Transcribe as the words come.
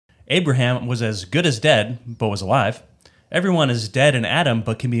Abraham was as good as dead, but was alive. Everyone is dead in Adam,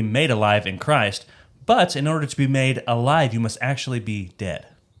 but can be made alive in Christ. But in order to be made alive, you must actually be dead.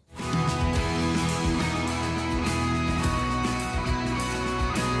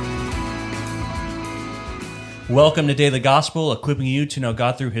 Welcome to Daily Gospel, equipping you to know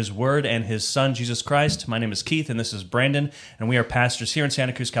God through His Word and His Son, Jesus Christ. My name is Keith, and this is Brandon, and we are pastors here in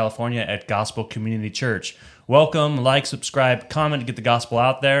Santa Cruz, California at Gospel Community Church. Welcome, like, subscribe, comment to get the gospel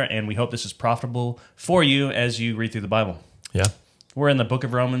out there, and we hope this is profitable for you as you read through the Bible. Yeah. We're in the book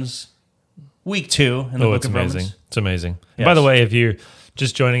of Romans, week 2 in the book of amazing. Romans. It's amazing. Yes. By the way, if you're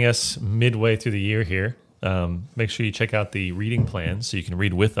just joining us midway through the year here, make sure you check out the reading plan so you can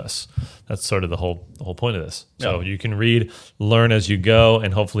read with us. That's sort of the whole point of this. So you can read, learn as you go,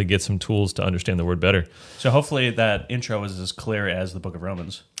 and hopefully get some tools to understand the word better. So hopefully that intro is as clear as the book of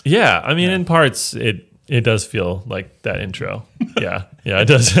Romans. Yeah, I mean, in parts, it does feel like that intro. Yeah, it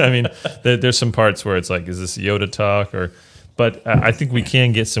does. I mean, there's some parts where it's like, is this Yoda talk? But I think we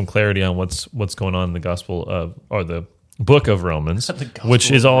can get some clarity on what's going on in the gospel of, or the book of Romans,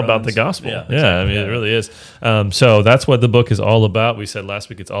 which is all about the gospel. Yeah, exactly. I mean, it really is. So that's what the book is all about. We said last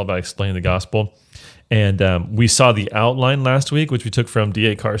week it's all about explaining the gospel. And we saw the outline last week, which we took from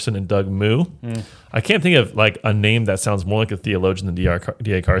D.A. Carson and Doug Moo. I can't think of like a name that sounds more like a theologian than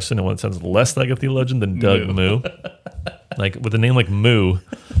D.A. Carson, and one that sounds less like a theologian than Doug Moo. Like with a name like Moo,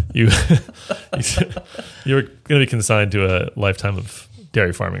 you're going to be consigned to a lifetime of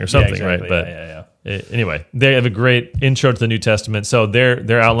dairy farming or something, right? But anyway, they have a great intro to the New Testament. So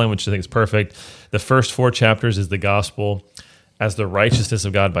their outline, which I think is perfect. The first 4 chapters is the gospel as the righteousness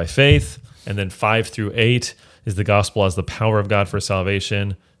of God by faith. And then 5 through 8 is the gospel as the power of God for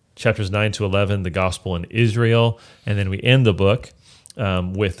salvation. Chapters 9 to 11, the gospel in Israel. And then we end the book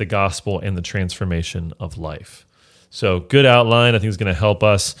with the gospel and the transformation of life. So good outline. I think it's going to help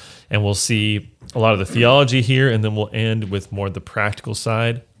us. And we'll see a lot of the theology here. And then we'll end with more the practical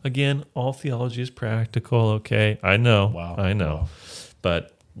side. Again, all theology is practical, okay? I know. Wow.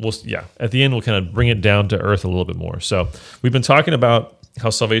 But at the end, we'll kind of bring it down to earth a little bit more. So we've been talking about how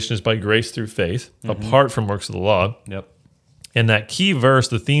salvation is by grace through faith, apart from works of the law. Yep. And that key verse,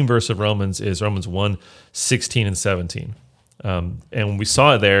 the theme verse of Romans, is Romans 1, 16 and 17. And we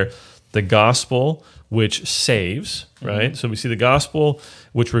saw there, the gospel which saves, right? So we see the gospel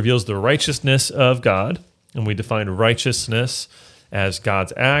which reveals the righteousness of God, and we define righteousness as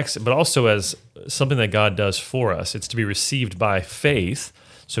God's acts, but also as something that God does for us. It's to be received by faith.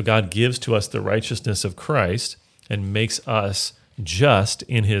 So God gives to us the righteousness of Christ and makes us just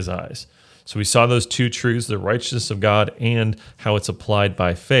in His eyes. So we saw those 2 truths, the righteousness of God and how it's applied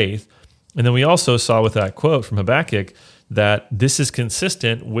by faith. And then we also saw with that quote from Habakkuk that this is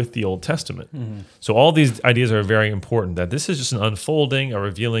consistent with the Old Testament. So all these ideas are very important, that this is just an unfolding, a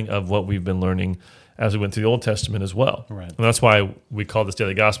revealing of what we've been learning as we went through the Old Testament as well. Right. And that's why we call this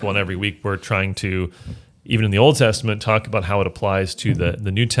Daily Gospel, and every week we're trying to, even in the Old Testament, talk about how it applies to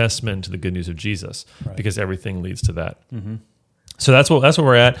the New Testament, to the good news of Jesus, because everything leads to that. So that's what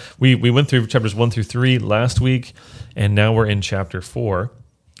we're at. We went through chapters 1 through 3 last week, and now we're in chapter 4.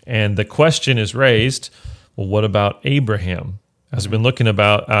 And the question is raised, well, what about Abraham? As we've been looking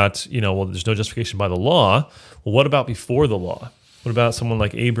about there's no justification by the law. Well, what about before the law? What about someone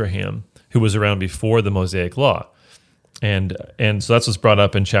like Abraham, who was around before the Mosaic law? And so that's what's brought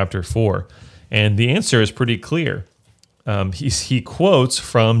up in chapter 4. And the answer is pretty clear. He quotes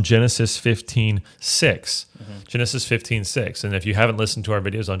from Genesis 15:6. Genesis 15:6. And if you haven't listened to our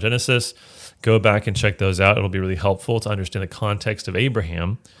videos on Genesis, go back and check those out. It'll be really helpful to understand the context of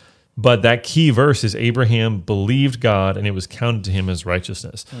Abraham. But that key verse is Abraham believed God and it was counted to him as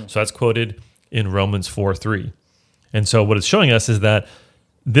righteousness. So that's quoted in Romans 4:3. And so what it's showing us is that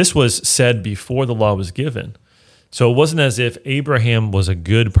this was said before the law was given. So it wasn't as if Abraham was a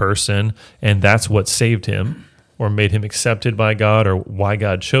good person and that's what saved him or made him accepted by God or why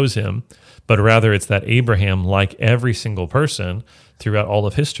God chose him, but rather it's that Abraham, like every single person throughout all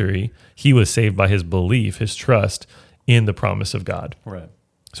of history, he was saved by his belief, his trust in the promise of God. Right.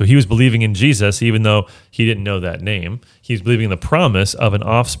 So he was believing in Jesus, even though he didn't know that name. He was believing in the promise of an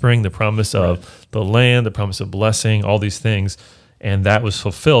offspring, the promise of the land, the promise of blessing, all these things, and that was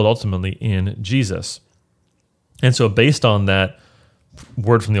fulfilled ultimately in Jesus. And so based on that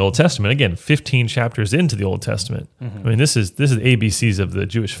word from the Old Testament, again, 15 chapters into the Old Testament. I mean, this is ABCs of the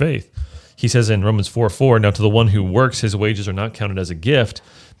Jewish faith. He says in Romans 4:4, now to the one who works, his wages are not counted as a gift,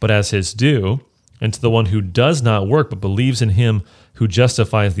 but as his due. And to the one who does not work, but believes in him who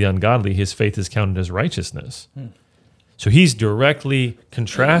justifies the ungodly, his faith is counted as righteousness. So he's directly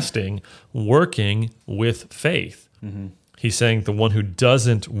contrasting working with faith. He's saying the one who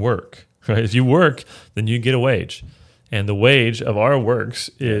doesn't work, right? If you work, then you get a wage. And the wage of our works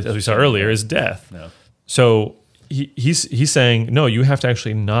is, as we saw earlier, is death. Yeah. So he's saying, no, you have to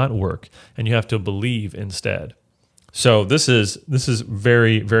actually not work, and you have to believe instead. So this is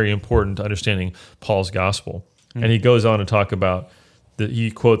very, very important to understanding Paul's gospel. And he goes on to talk about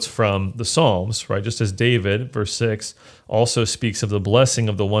he quotes from the Psalms, right? Just as David, verse 6, also speaks of the blessing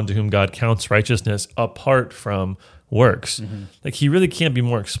of the one to whom God counts righteousness apart from works. Like, he really can't be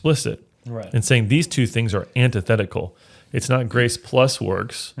more explicit in saying these two things are antithetical. It's not grace plus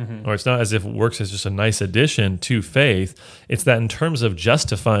works, or it's not as if works is just a nice addition to faith. It's that in terms of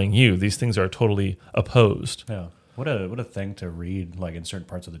justifying you, these things are totally opposed. Yeah. What a thing to read, like, in certain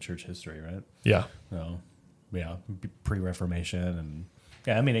parts of the church history, right? Yeah. Yeah, pre-Reformation, and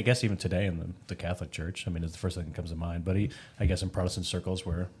yeah, I mean, I guess even today in the Catholic Church, I mean, it's the first thing that comes to mind. But I guess in Protestant circles,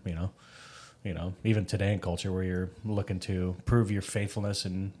 where even today in culture, where you're looking to prove your faithfulness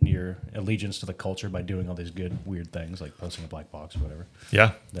and your allegiance to the culture by doing all these good, weird things like posting a black box or whatever.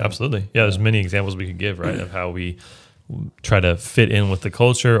 Yeah, absolutely. Yeah, there's many examples we could give, right, of how we try to fit in with the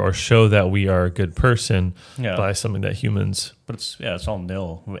culture or show that we are a good person by something that humans. But it's all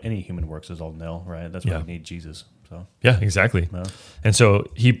nil. Any human works is all nil, right? That's why we need Jesus. So yeah, exactly. And so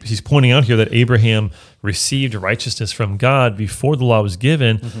he's pointing out here that Abraham received righteousness from God before the law was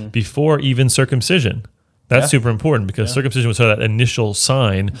given, before even circumcision. That's super important, because circumcision was sort of that initial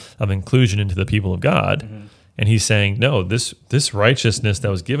sign of inclusion into the people of God. And he's saying, no, this righteousness that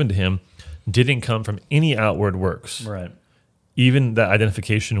was given to him didn't come from any outward works. Right. Even that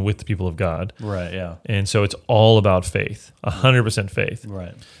identification with the people of God. Right, yeah. And so it's all about faith, 100% faith.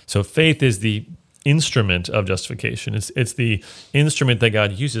 Right. So faith is the instrument of justification. It's the instrument that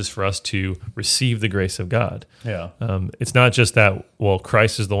God uses for us to receive the grace of God. Yeah. It's not just that, well,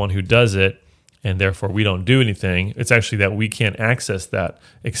 Christ is the one who does it, and therefore we don't do anything. It's actually that we can't access that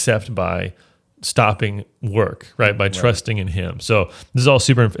except by stopping work, right? By trusting in him. So this is all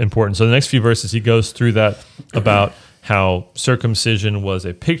super important. So the next few verses, he goes through that about how circumcision was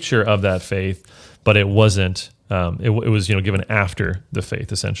a picture of that faith, but it wasn't, it was, given after the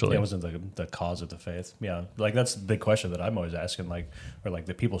faith, essentially. Yeah, it wasn't the cause of the faith. Yeah. Like, that's the big question that I'm always asking, or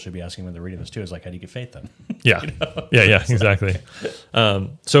that people should be asking when they're reading this too, is like, how do you get faith then? Yeah. Yeah, exactly.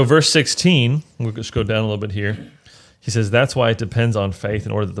 So verse 16, we'll just go down a little bit here. He says, that's why it depends on faith,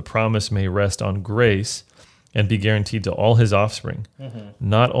 in order that the promise may rest on grace and be guaranteed to all his offspring,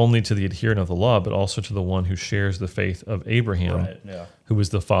 not only to the adherent of the law, but also to the one who shares the faith of Abraham, who was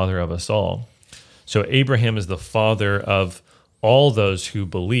the father of us all. So Abraham is the father of all those who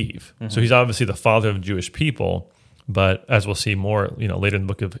believe. So he's obviously the father of the Jewish people, but as we'll see more, later in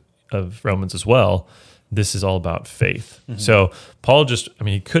the book of Romans as well, this is all about faith. So Paul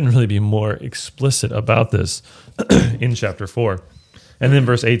he couldn't really be more explicit about this in chapter 4. And then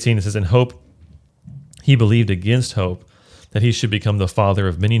verse 18, it says, in hope he believed against hope that he should become the father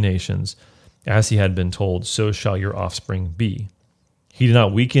of many nations, as he had been told, so shall your offspring be. He did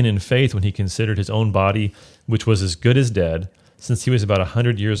not weaken in faith when he considered his own body, which was as good as dead, since he was about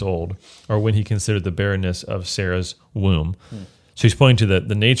 100 years old, or when he considered the barrenness of Sarah's womb. So he's pointing to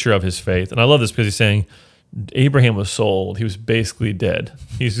the nature of his faith. And I love this because he's saying Abraham was so old, he was basically dead.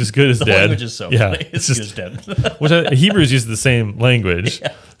 He's as good as the dead. Language is so funny. It's just dead. Which Hebrews uses the same language.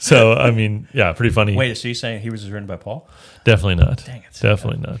 Yeah. So, pretty funny. Wait, so you're saying Hebrews is written by Paul? Definitely not. Dang it.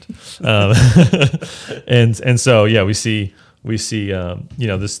 Definitely not. And so, we see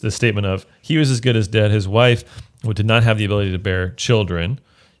this statement of he was as good as dead. His wife did not have the ability to bear children.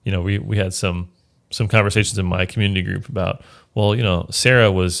 We had some conversations in my community group about,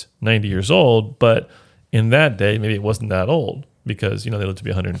 Sarah was 90 years old, but in that day, maybe it wasn't that old because, they lived to be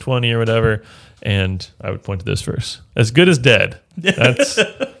 120 or whatever. And I would point to this verse, as good as dead. That's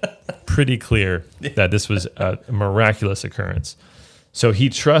pretty clear that this was a miraculous occurrence. So he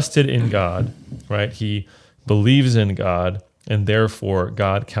trusted in God, right? He believes in God, and therefore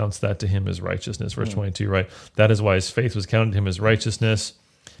God counts that to him as righteousness. Verse 22, right? That is why his faith was counted to him as righteousness.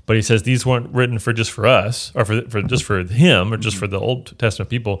 But he says these weren't written for just for us, or for just for him, or just for the Old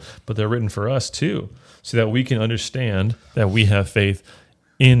Testament people, but they're written for us too, so that we can understand that we have faith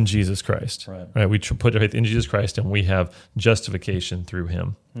in Jesus Christ. Right? We put our faith in Jesus Christ, and we have justification through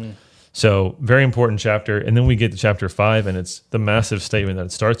him. So very important chapter. And then we get to chapter 5, and it's the massive statement that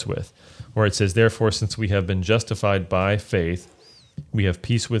it starts with, where it says, therefore, since we have been justified by faith, we have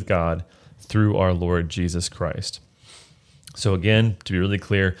peace with God through our Lord Jesus Christ. So again, to be really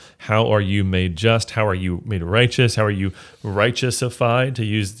clear, how are you made just? How are you made righteous? How are you righteousified? To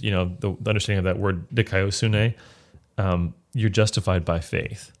use the understanding of that word dikaiosune, you're justified by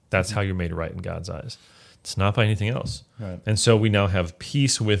faith. That's how you're made right in God's eyes. It's not by anything else. Right. And so we now have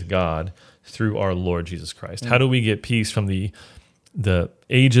peace with God through our Lord Jesus Christ. How do we get peace from the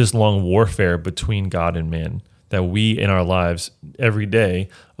ages-long warfare between God and man? That we in our lives every day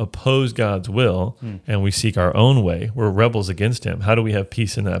oppose God's will and we seek our own way. We're rebels against him. How do we have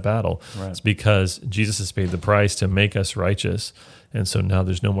peace in that battle? Right. It's because Jesus has paid the price to make us righteous. And so now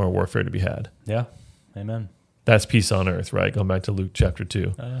there's no more warfare to be had. Yeah. Amen. That's peace on earth, right? Going back to Luke chapter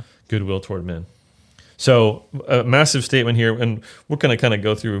 2, Yeah. goodwill toward men. So a massive statement here, and we're going to kind of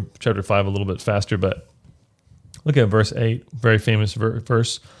go through chapter 5 a little bit faster, but look at verse 8, very famous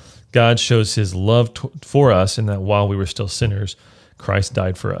verse. God shows his love for us in that while we were still sinners, Christ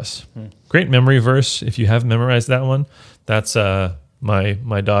died for us. Great memory verse. If you haven't memorized that one, that's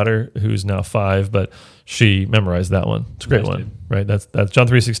my daughter, who's now 5, but she memorized that one. It's a great Nice, one, dude. right? That's John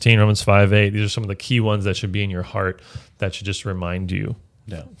 3:16, Romans 5:8. These are some of the key ones that should be in your heart that should just remind you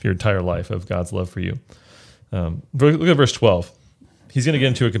Yeah. your entire life of God's love for you. Look at verse 12. He's going to get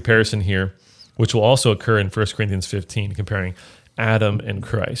into a comparison here, which will also occur in 1 Corinthians 15, comparing Adam and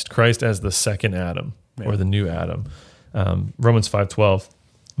Christ as the second Adam or the new Adam. Romans 5:12.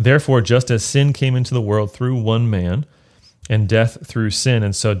 Therefore, just as sin came into the world through one man, and death through sin,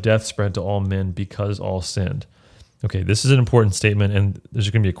 and so death spread to all men because all sinned. Okay, this is an important statement, and there's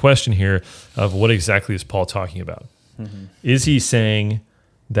going to be a question here of what exactly is Paul talking about. Mm-hmm. Is he saying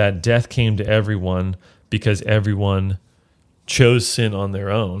that death came to everyone because everyone chose sin on their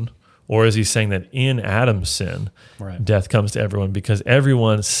own? Or is he saying that in Adam's sin, Right. death comes to everyone because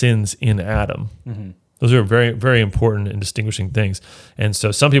everyone sins in Adam? Mm-hmm. Those are very, very important and distinguishing things. And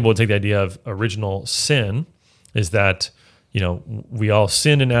so some people would take the idea of original sin is that, we all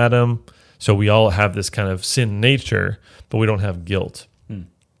sin in Adam, so we all have this kind of sin nature, but we don't have guilt.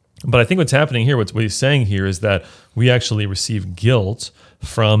 But I think what's happening here, what he's saying here is that we actually receive guilt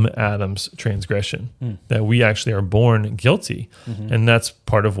from Adam's transgression, that we actually are born guilty. And that's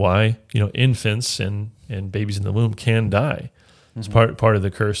part of why, infants and babies in the womb can die. It's part of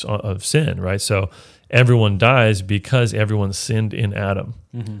the curse of sin, right? So everyone dies because everyone sinned in Adam.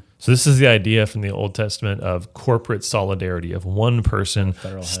 So this is the idea from the Old Testament of corporate solidarity, of one person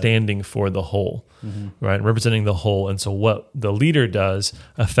standing for the whole, right? Representing the whole. And so what the leader does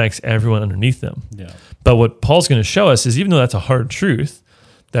affects everyone underneath them. Yeah. But what Paul's going to show us is, even though that's a hard truth,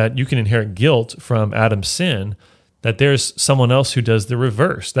 that you can inherit guilt from Adam's sin, that there's someone else who does the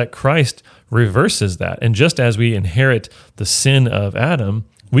reverse, that Christ reverses that. And just as we inherit the sin of Adam,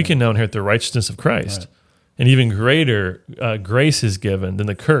 we can now inherit the righteousness of Christ. Right. And even greater grace is given than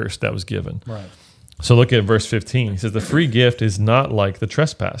the curse that was given. Right. So look at verse 15. He says, the free gift is not like the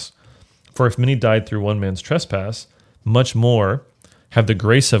trespass. For if many died through one man's trespass, much more have the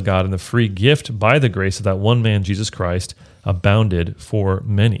grace of God and the free gift by the grace of that one man, Jesus Christ, abounded for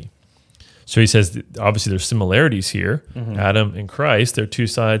many. So he says, obviously there's similarities here. Adam and Christ, they're two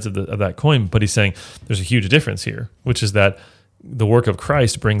sides of that coin, but he's saying there's a huge difference here, which is that the work of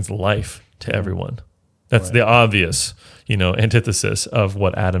Christ brings life to everyone. That's the obvious, antithesis of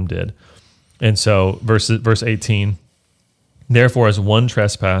what Adam did. And so verse 18, therefore as one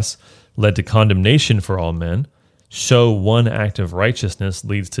trespass led to condemnation for all men, so one act of righteousness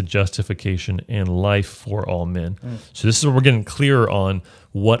leads to justification and life for all men. So this is where we're getting clearer on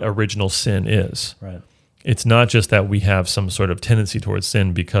what original sin is. Right. It's not just that we have some sort of tendency towards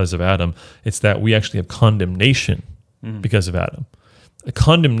sin because of Adam. It's that we actually have condemnation because of Adam.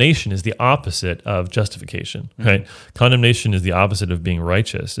 Condemnation is the opposite of justification, right? Condemnation is the opposite of being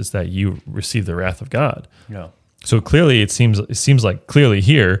righteous. It's that you receive the wrath of God. Yeah. So clearly, it seems like clearly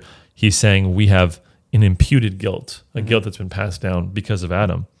here he's saying we have an imputed guilt, a guilt that's been passed down because of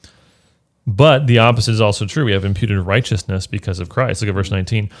Adam. But the opposite is also true. We have imputed righteousness because of Christ. Look at verse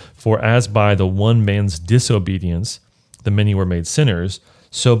 19. For as by the one man's disobedience the many were made sinners,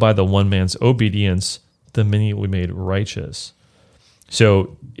 so by the one man's obedience the many were made righteous.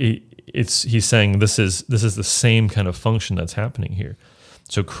 So he's saying this is the same kind of function that's happening here.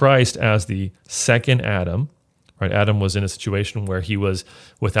 So Christ as the second Adam, right? Adam was in a situation where he was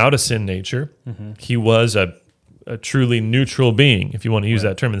without a sin nature. He was a truly neutral being, if you want to use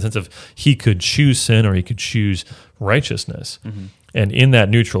that term, in the sense of he could choose sin or he could choose righteousness. And in that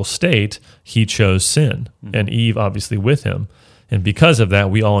neutral state, he chose sin, and Eve obviously with him. And because of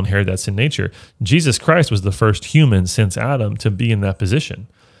that, we all inherit that sin nature. Jesus Christ was the first human since Adam to be in that position,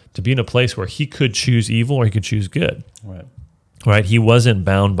 to be in a place where he could choose evil or he could choose good. Right? He wasn't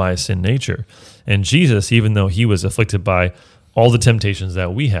bound by a sin nature. And Jesus, even though he was afflicted by all the temptations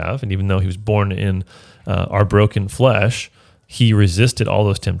that we have, and even though he was born in our broken flesh, he resisted all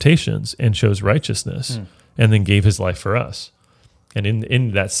those temptations and chose righteousness and then gave his life for us. And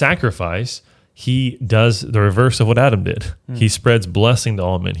in that sacrifice, he does the reverse of what Adam did. He spreads blessing to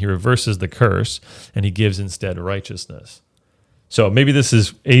all men. He reverses the curse, and he gives instead righteousness. So maybe this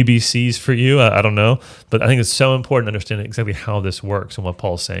is ABCs for you. I don't know. But I think it's so important to understand exactly how this works and what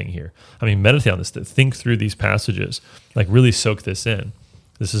Paul's saying here. I mean, meditate on this. Think through these passages. Like, really soak this in.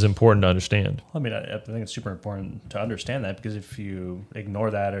 This is important to understand. I mean, I think it's super important to understand that, because if you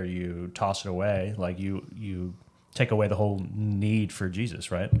ignore that or you toss it away, like you take away the whole need for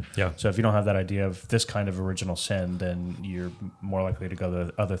Jesus, right? Yeah. So if you don't have that idea of this kind of original sin, then you're more likely to go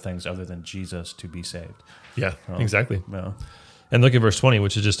to other things other than Jesus to be saved. Yeah, exactly. Yeah. And look at verse 20,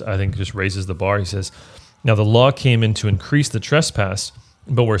 which is just, I think, just raises the bar. He says, now the law came in to increase the trespass,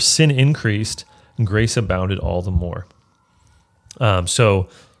 but where sin increased, grace abounded all the more. So,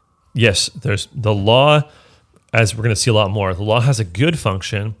 yes, there's the law, as we're going to see a lot more. The law has a good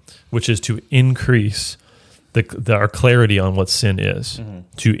function, which is to increase our clarity on what sin is,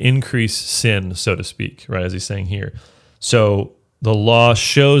 to increase sin, so to speak, right, as he's saying here. So the law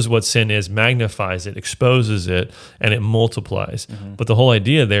shows what sin is, magnifies it, exposes it, and it multiplies. But the whole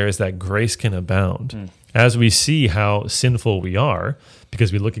idea there is that grace can abound. As we see how sinful we are,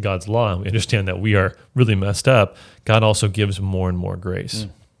 because we look at God's law and we understand that we are really messed up, God also gives more and more grace.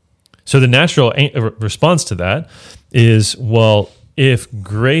 So the natural response to that is, well, if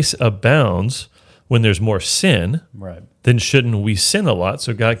grace abounds when there's more sin, Right. then shouldn't we sin a lot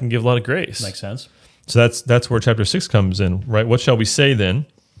so God can give a lot of grace? Makes sense. So that's where chapter 6 comes in, right? What shall we say then?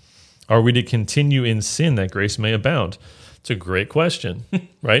 Are we to continue in sin that grace may abound? It's a great question,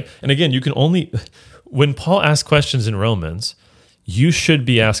 right? And again, you can only, when Paul asks questions in Romans, you should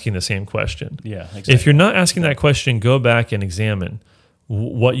be asking the same question. Yeah, exactly. If you're not asking that question, go back and examine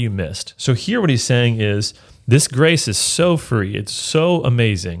what you missed. So here what he's saying is, this grace is so free. It's so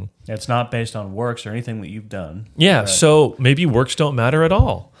amazing. It's not based on works or anything that you've done. Yeah, Right. so maybe works don't matter at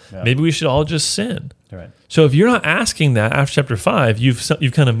all. Yeah. Maybe we should all just sin. Right. So if you're not asking that after chapter 5,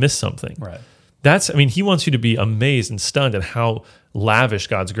 you've kind of missed something. Right. He wants you to be amazed and stunned at how lavish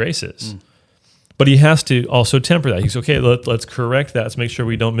God's grace is. But he has to also temper that. He's okay, let's correct that. Let's make sure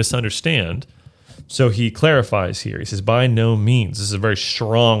we don't misunderstand. So he clarifies here. He says, by no means. This is a very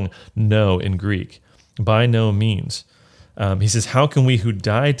strong no in Greek. By no means. He says, how can we who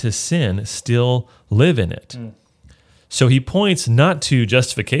died to sin still live in it? So he points not to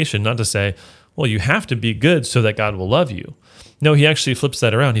justification, not to say, well, you have to be good so that God will love you. No, he actually flips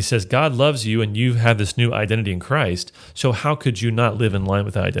that around. He says, God loves you and you have this new identity in Christ, so how could you not live in line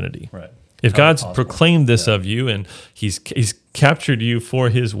with that identity? Right. If God's proclaimed this of you and he's captured you for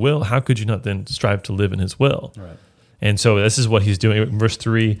his will, how could you not then strive to live in his will? Right. And so this is what he's doing. In verse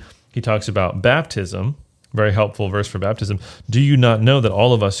 3, he talks about baptism, very helpful verse for baptism. Do you not know that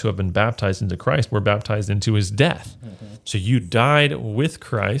all of us who have been baptized into Christ were baptized into his death? So you died with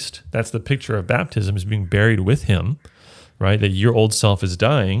Christ. That's the picture of baptism, is being buried with him, right? That your old self is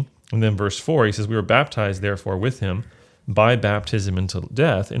dying. And then verse 4, he says, we were baptized therefore with him by baptism into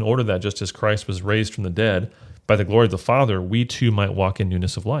death, in order that just as Christ was raised from the dead by the glory of the Father, we too might walk in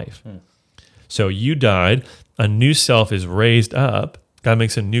newness of life. So you died, a new self is raised up, God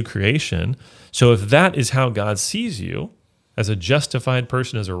makes a new creation. So if that is how God sees you, as a justified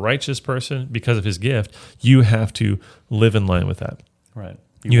person, as a righteous person, because of his gift, you have to live in line with that. Right.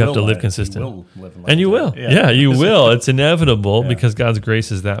 You have to live consistent. You will live in line And you with will. that. Yeah, you will. It's inevitable because God's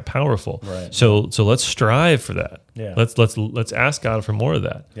grace is that powerful. Right. So let's strive for that. Yeah. Let's ask God for more of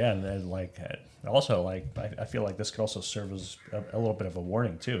that. Yeah, and then, also, I feel like this could also serve as a little bit of a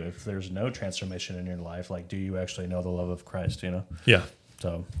warning too. If there's no transformation in your life, do you actually know the love of Christ? Yeah.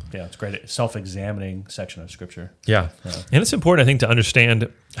 So yeah, it's great. Self-examining section of Scripture. Yeah. And it's important, I think, to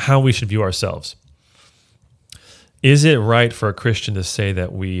understand how we should view ourselves. Is it right for a Christian to say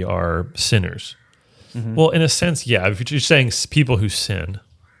that we are sinners? Well, in a sense, yeah. If you're saying people who sin,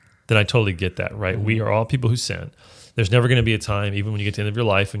 then I totally get that, right? We are all people who sin. There's never going to be a time, even when you get to the end of your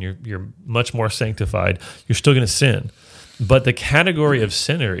life, when you're much more sanctified, you're still going to sin. But the category of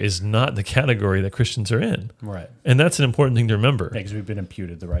sinner is not the category that Christians are in. Right. And that's an important thing to remember. Yeah, because we've been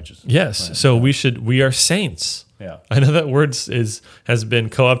imputed the righteousness. Yes. Right. So we are saints. Yeah. I know that word has been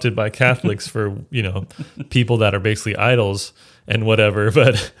co-opted by Catholics for, people that are basically idols and whatever,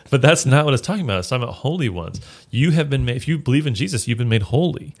 but that's not what it's talking about. It's talking about holy ones. You have been made, if you believe in Jesus, you've been made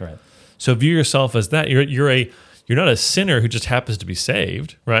holy. Right. So view yourself as that. You're not a sinner who just happens to be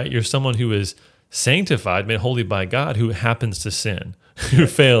saved, right? You're someone who is sanctified, made holy by God, who happens to sin, who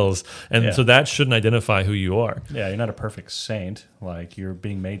fails. And so that shouldn't identify who you are. Yeah, you're not a perfect saint. You're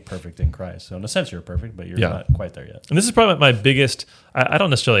being made perfect in Christ. So in a sense, you're perfect, but you're not quite there yet. And this is probably my biggest, I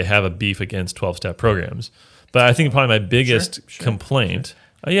don't necessarily have a beef against 12-step programs, but I think probably my biggest complaint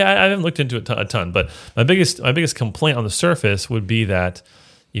Yeah, I haven't looked into it a ton, but my biggest complaint on the surface would be that,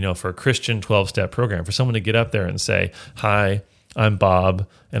 for a Christian 12-step program, for someone to get up there and say, "Hi, I'm Bob,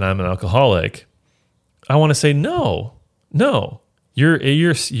 and I'm an alcoholic," I want to say, no, you're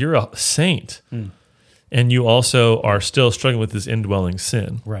a saint, and you also are still struggling with this indwelling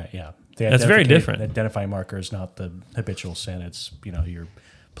sin. Right. Yeah. That's very different. The identifying marker is not the habitual sin; it's your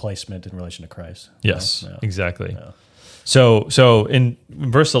placement in relation to Christ. Yes, Yeah. exactly. Yeah. So in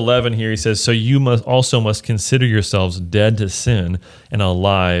verse 11 here, he says, "So you must consider yourselves dead to sin and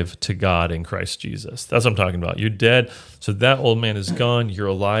alive to God in Christ Jesus." That's what I'm talking about. You're dead. So that old man is gone. You're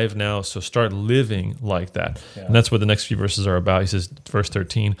alive now. So start living like that. Yeah. And that's what the next few verses are about. He says, verse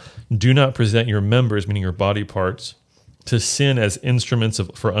 13, "Do not present your members," meaning your body parts, "to sin as instruments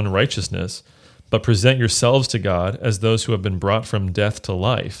for unrighteousness, but present yourselves to God as those who have been brought from death to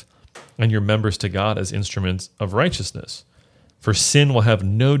life, and your members to God as instruments of righteousness. For sin will have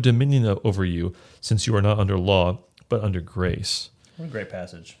no dominion over you, since you are not under law, but under grace." What a great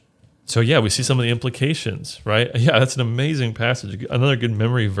passage. So yeah, we see some of the implications, right? Yeah, that's an amazing passage. Another good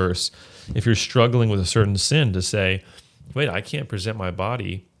memory verse, if you're struggling with a certain sin, to say, wait, I can't present my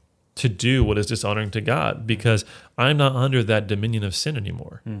body to do what is dishonoring to God because I'm not under that dominion of sin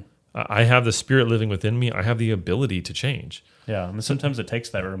anymore. I have the Spirit living within me. I have the ability to change. Yeah, I mean, sometimes it takes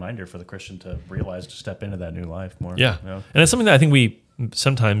that reminder for the Christian to realize, to step into that new life more. Yeah. And it's something that I think we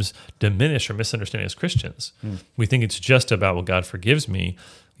sometimes diminish or misunderstand as Christians. We think it's just about, well, God forgives me.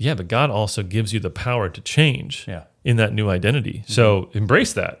 Yeah, but God also gives you the power to change in that new identity. So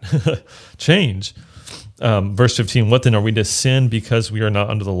embrace that. Change. Verse 15, "What then, are we to sin because we are not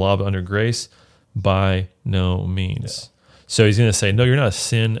under the law but under grace? By no means." Yeah. So he's going to say, no, you're not a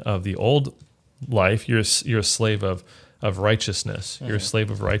sin of the old life. You're a slave of righteousness. You're a slave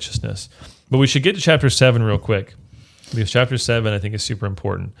of righteousness. But we should get to chapter 7 real quick, because chapter 7 I think is super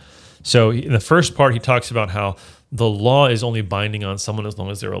important. So in the first part, he talks about how the law is only binding on someone as long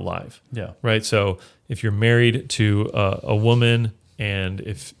as they're alive. Yeah. Right? So if you're married to a woman and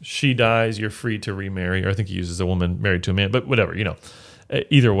if she dies, you're free to remarry. Or I think he uses a woman married to a man, but whatever,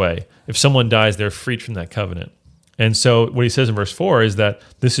 either way, if someone dies, they're freed from that covenant. And so what he says in verse 4 is that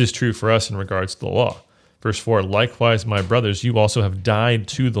this is true for us in regards to the law. Verse 4, "Likewise, my brothers, you also have died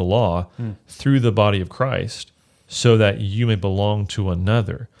to the law through the body of Christ, so that you may belong to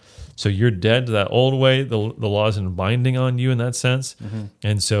another." So you're dead to that old way. The law isn't binding on you in that sense.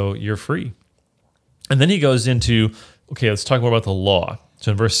 And so you're free. And then he goes into, okay, let's talk more about the law.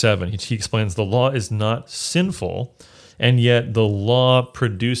 So in verse 7, he explains the law is not sinful, and yet the law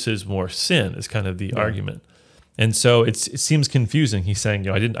produces more sin is kind of the argument. And so it seems confusing. He's saying,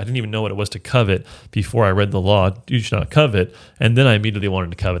 I didn't even know what it was to covet before I read the law. You should not covet. And then I immediately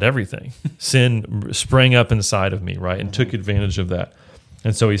wanted to covet everything. Sin sprang up inside of me, right, and took advantage of that.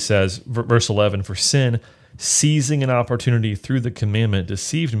 And so he says, verse 11, "For sin, seizing an opportunity through the commandment,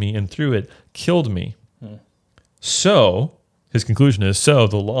 deceived me, and through it killed me." So, his conclusion is, so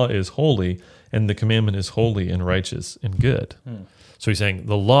the law is holy, and the commandment is holy and righteous and good. So he's saying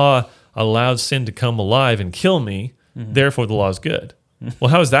the law allowed sin to come alive and kill me, therefore the law is good. Well,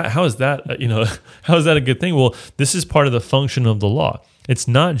 how is that how is that a good thing? Well, this is part of the function of the law. It's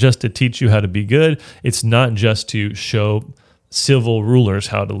not just to teach you how to be good. It's not just to show civil rulers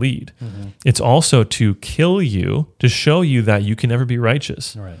how to lead. It's also to kill you, to show you that you can never be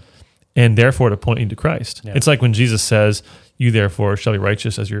righteous. Right. And therefore to point you to Christ. Yeah. It's like when Jesus says, "You therefore shall be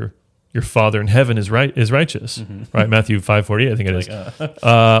righteous as your Father in heaven is righteous," right? Matthew 5:48, I think it is.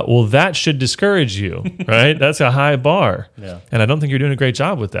 Well, that should discourage you, right? That's a high bar. Yeah. And I don't think you're doing a great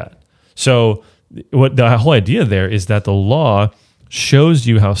job with that. So what the whole idea there is that the law shows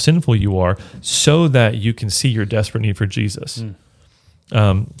you how sinful you are so that you can see your desperate need for Jesus.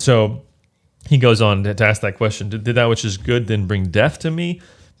 So he goes on to ask that question, did that which is good then bring death to me?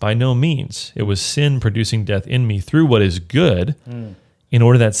 By no means. It was sin producing death in me through what is good, in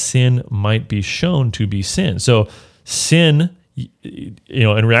order that sin might be shown to be sin. So sin,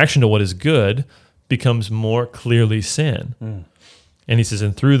 in reaction to what is good, becomes more clearly sin. And he says,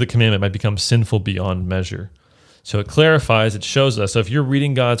 and through the commandment might become sinful beyond measure. So it clarifies, it shows us. So if you're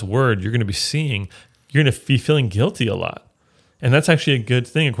reading God's word, you're going to be feeling guilty a lot. And that's actually a good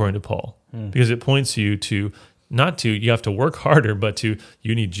thing, according to Paul, because it points you to, not to, you have to work harder, but to,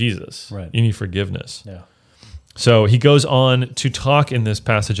 you need Jesus. Right. You need forgiveness. Yeah. So he goes on to talk in this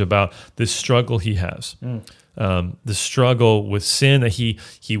passage about this struggle he has, the struggle with sin, that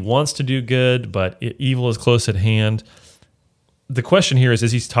he wants to do good, but evil is close at hand. The question here is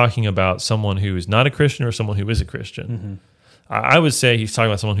he talking about someone who is not a Christian or someone who is a Christian? I would say he's talking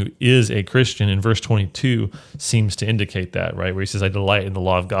about someone who is a Christian, and verse 22 seems to indicate that, right? Where he says, I delight in the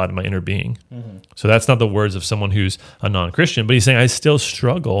law of God in my inner being. So that's not the words of someone who's a non-Christian, but he's saying, I still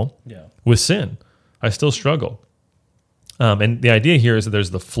struggle with sin. I still struggle. And the idea here is that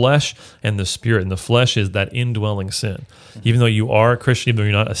there's the flesh and the spirit, and the flesh is that indwelling sin. Even though you are a Christian, even though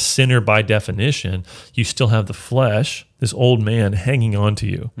you're not a sinner by definition, you still have the flesh, this old man, hanging on to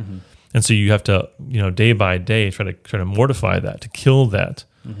you. And so you have to, day by day, try to mortify that, to kill that,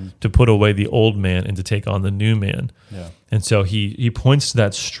 to put away the old man and to take on the new man. Yeah. And so he points to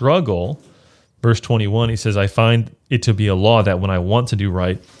that struggle. Verse 21, he says, I find it to be a law that when I want to do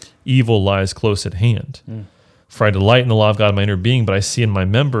right, evil lies close at hand. For I delight in the law of God in my inner being, but I see in my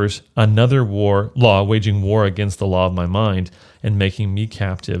members another law waging war against the law of my mind and making me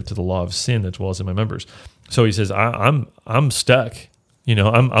captive to the law of sin that dwells in my members. So he says, I'm stuck.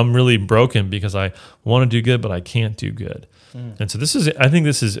 I'm really broken because I want to do good, but I can't do good. And so I think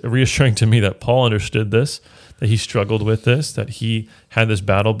this is reassuring to me that Paul understood this, that he struggled with this, that he had this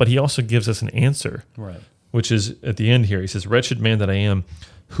battle, but he also gives us an answer, Right. which is at the end here. He says, wretched man that I am,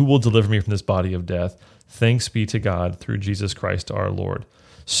 who will deliver me from this body of death? Thanks be to God through Jesus Christ our Lord.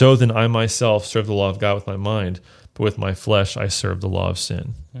 So then I myself serve the law of God with my mind, but with my flesh I serve the law of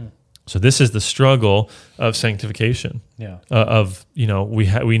sin. So this is the struggle of sanctification. Yeah.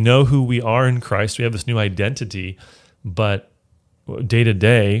 We know who we are in Christ. We have this new identity, but day to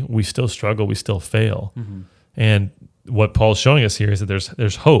day we still struggle. We still fail. And what Paul's showing us here is that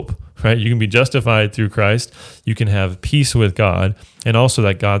there's hope, right? You can be justified through Christ. You can have peace with God, and also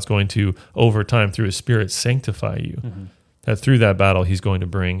that God's going to, over time, through His Spirit, sanctify you. That through that battle, He's going to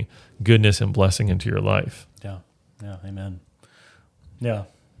bring goodness and blessing into your life. Yeah. Amen. Yeah.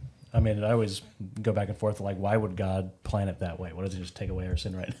 I mean, I always go back and forth, like, why would God plan it that way? Why doesn't He just take away our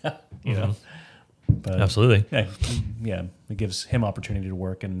sin right now? You know? But Absolutely. yeah, it gives Him opportunity to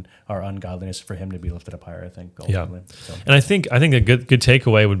work in our ungodliness for Him to be lifted up higher, I think, ultimately. So. And I think a good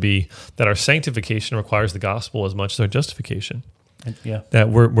takeaway would be that our sanctification requires the gospel as much as our justification. Yeah. That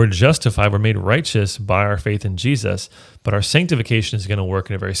we're justified, we're made righteous by our faith in Jesus, but our sanctification is going to work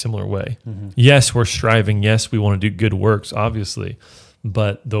in a very similar way. Yes, we're striving. Yes, we want to do good works, obviously,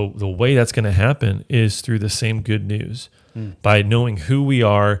 but the way that's going to happen is through the same good news, by knowing who we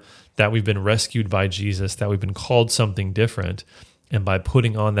are, that we've been rescued by Jesus, that we've been called something different, and by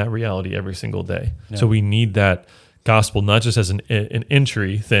putting on that reality every single day. Yeah. So we need that gospel not just as an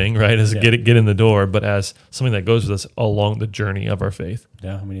entry thing, right, as a get in the door, but as something that goes with us along the journey of our faith.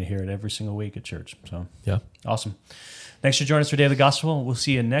 Yeah, I mean, you hear it every single week at church. So yeah, awesome. Thanks for joining us for Daily Gospel. We'll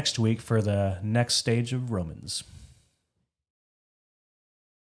see you next week for the next stage of Romans.